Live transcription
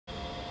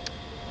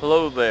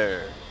Hello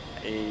there.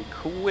 A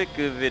quick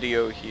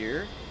video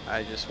here.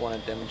 I just want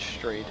to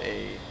demonstrate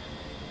a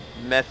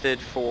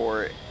method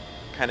for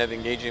kind of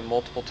engaging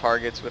multiple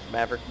targets with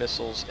Maverick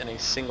missiles in a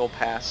single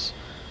pass.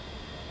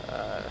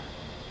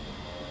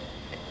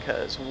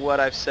 Because what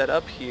I've set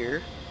up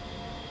here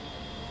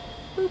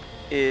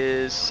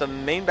is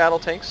some main battle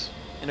tanks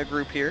in a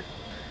group here,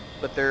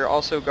 but they're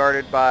also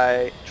guarded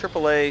by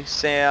AAA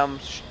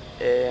SAMs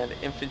and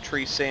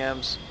infantry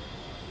SAMs.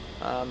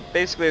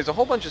 Basically, there's a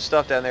whole bunch of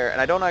stuff down there,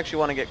 and I don't actually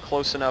want to get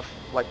close enough,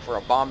 like for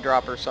a bomb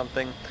drop or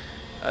something,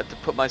 to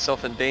put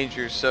myself in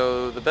danger.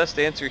 So the best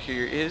answer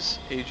here is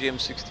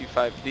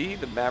AGM-65D,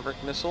 the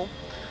Maverick missile.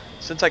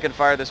 Since I can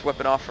fire this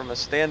weapon off from a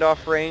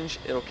standoff range,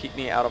 it'll keep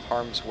me out of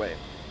harm's way.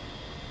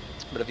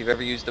 But if you've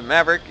ever used a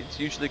Maverick, it's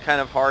usually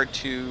kind of hard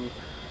to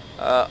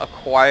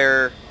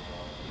acquire,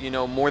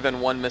 more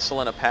than one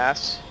missile in a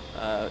pass.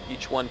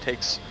 Each one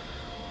takes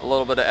a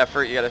little bit of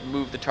effort. You got to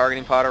move the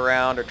targeting pod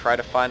around or try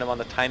to find them on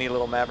the tiny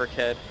little Maverick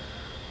head.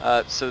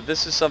 So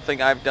this is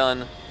something I've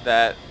done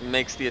that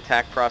makes the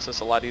attack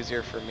process a lot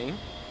easier for me.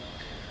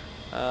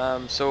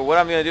 So what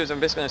I'm going to do is I'm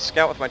basically going to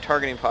scout with my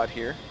targeting pod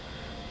here,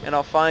 and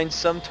I'll find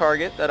some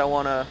target that I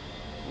want to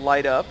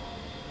light up.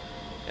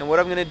 And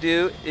what I'm going to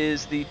do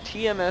is the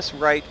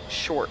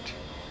TMS-Right-Short.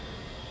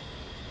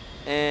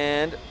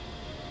 And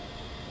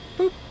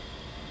boop,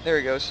 there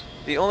he goes.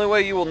 The only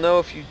way you will know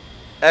if you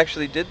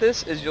actually did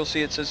this is you'll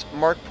see it says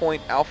mark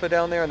point alpha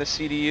down there on the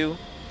CDU,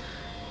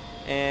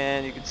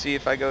 and you can see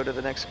if I go to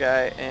the next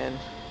guy and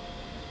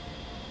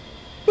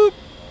boop,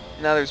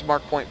 now there's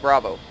mark point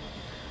bravo.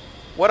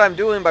 What I'm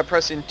doing by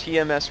pressing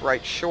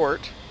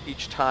TMS-Right-Short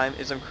each time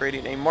is I'm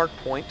creating a mark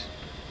point,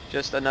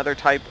 just another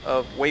type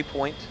of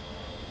waypoint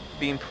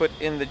being put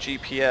in the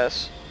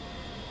GPS,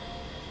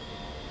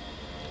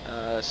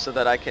 so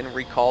that I can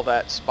recall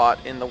that spot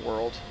in the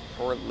world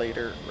for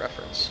later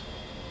reference.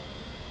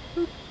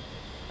 Boop.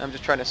 I'm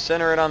just trying to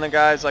center it on the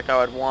guys like I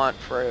would want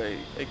for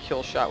a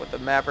kill shot with the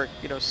Maverick,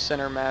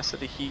 center mass of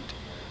the heat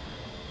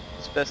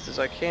as best as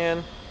I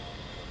can.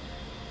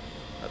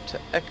 Up to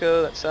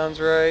Echo, that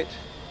sounds right.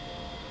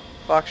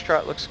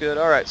 Foxtrot looks good.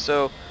 Alright,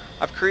 so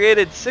I've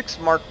created 6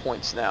 mark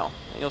points now.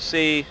 And you'll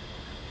see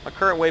my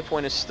current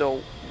waypoint is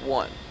still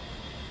 1.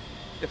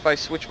 If I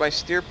switch my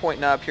steer point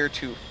knob here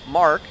to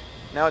mark,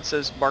 now it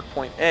says mark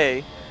point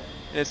A,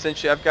 and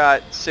essentially I've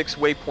got 6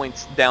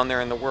 waypoints down there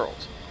in the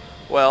world.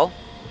 Well,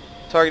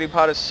 targeting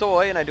pod is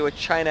SOI, and I do a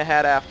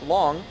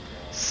China-Hat-Aft-Long,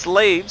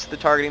 slaves the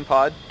targeting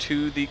pod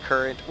to the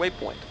current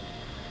waypoint.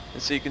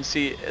 And so you can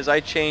see as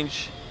I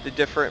change the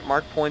different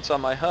mark points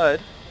on my HUD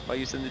by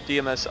using the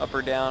DMS up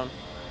or down,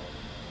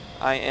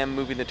 I am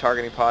moving the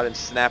targeting pod and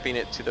snapping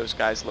it to those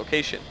guys'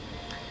 location.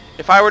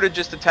 If I were to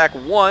just attack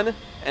one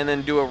and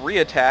then do a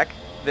re-attack,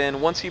 then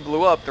once he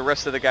blew up, the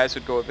rest of the guys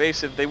would go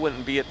evasive. They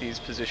wouldn't be at these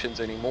positions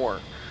anymore.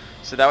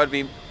 So that would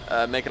be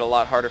make it a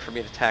lot harder for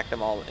me to attack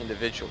them all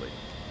individually.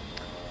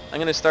 I'm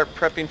going to start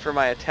prepping for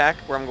my attack,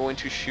 where I'm going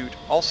to shoot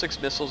all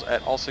 6 missiles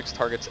at all 6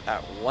 targets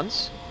at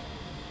once.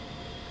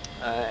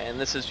 And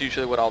this is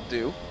usually what I'll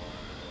do.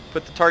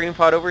 Put the targeting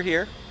pod over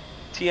here,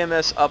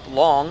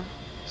 TMS-Up-Long,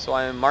 so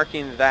I'm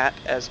marking that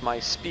as my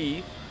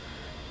SPI.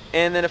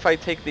 And then if I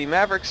take the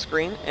Maverick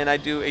screen and I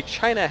do a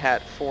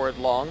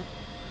China-Hat-Forward-Long,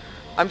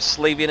 I'm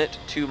slaving it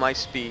to my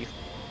SPI.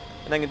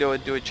 And I can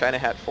do a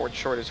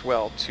China-Hat-Forward-Short as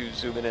well to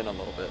zoom it in a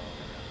little bit.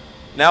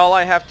 Now all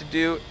I have to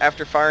do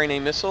after firing a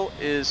missile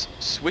is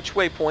switch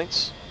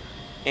waypoints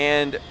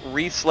and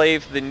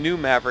re-slave the new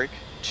Maverick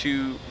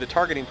to the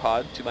targeting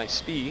pod, to my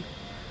SPI,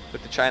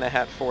 with the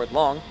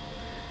China-Hat-Forward-Long,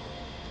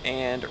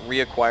 and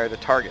reacquire the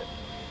target.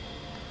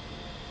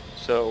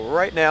 So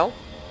right now,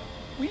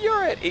 we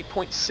are at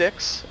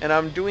 8.6, and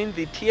I'm doing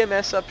the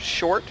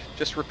TMS-Up-Short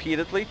just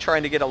repeatedly,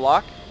 trying to get a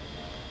lock.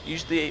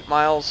 Usually 8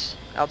 miles,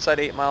 outside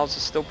 8 miles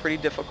is still pretty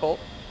difficult.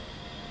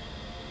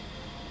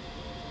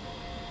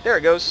 There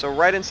it goes, so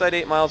right inside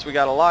 8 miles we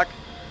got a lock.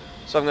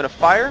 So I'm going to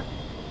fire,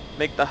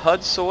 make the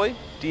HUD SOI,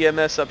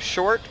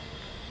 DMS-Up-Short,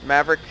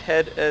 Maverick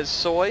head as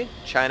SOI,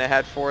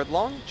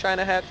 China-Hat-Forward-Long,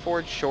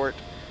 China-Hat-Forward-Short,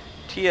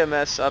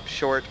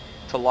 TMS-Up-Short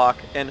to lock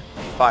and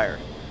fire.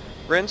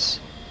 Rinse,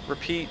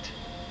 repeat,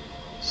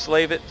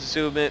 slave it,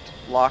 zoom it,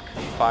 lock,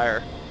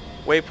 fire.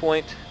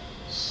 Waypoint,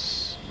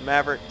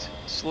 Maverick,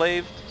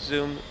 slaved,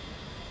 zoom,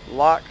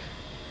 lock,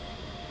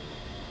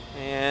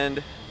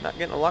 and not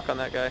getting a lock on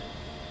that guy.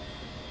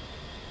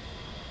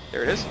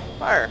 There it is,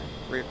 fire,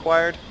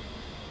 reacquired,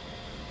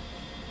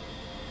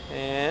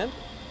 and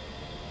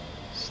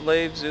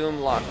slave, zoom,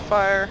 lock,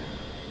 fire,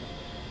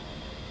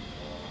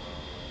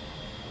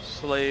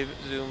 slave,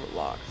 zoom,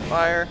 lock,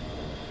 fire,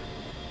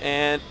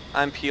 and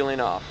I'm peeling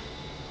off.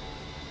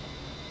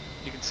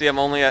 You can see I'm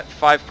only at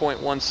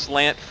 5.1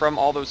 slant from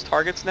all those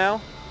targets now,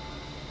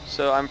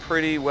 so I'm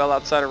pretty well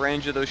outside of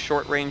range of those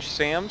short-range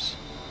SAMs.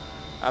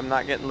 I'm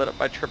not getting lit up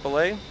by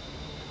AAA.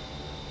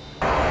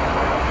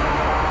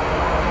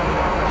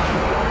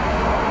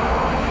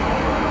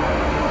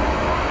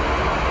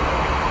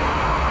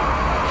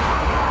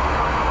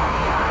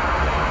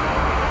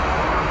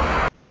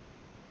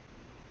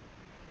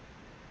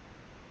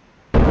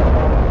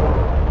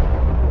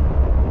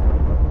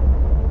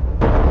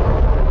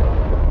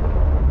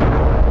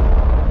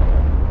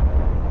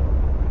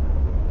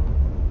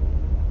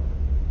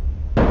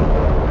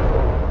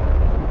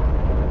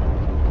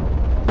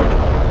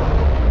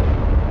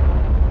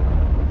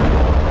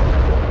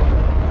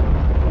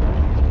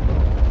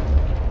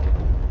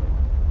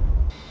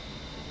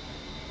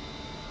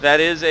 that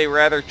is a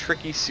rather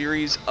tricky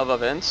series of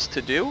events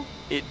to do.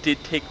 It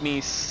did take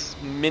me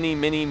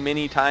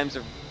many times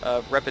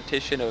of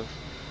repetition of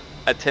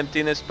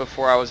attempting this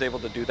before I was able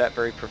to do that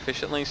very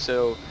proficiently.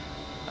 So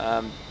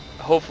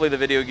hopefully the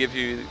video gives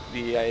you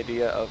the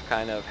idea of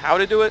kind of how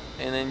to do it,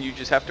 and then you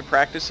just have to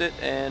practice it,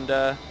 and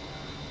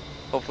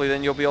hopefully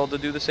then you'll be able to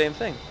do the same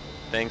thing.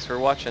 Thanks for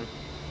watching.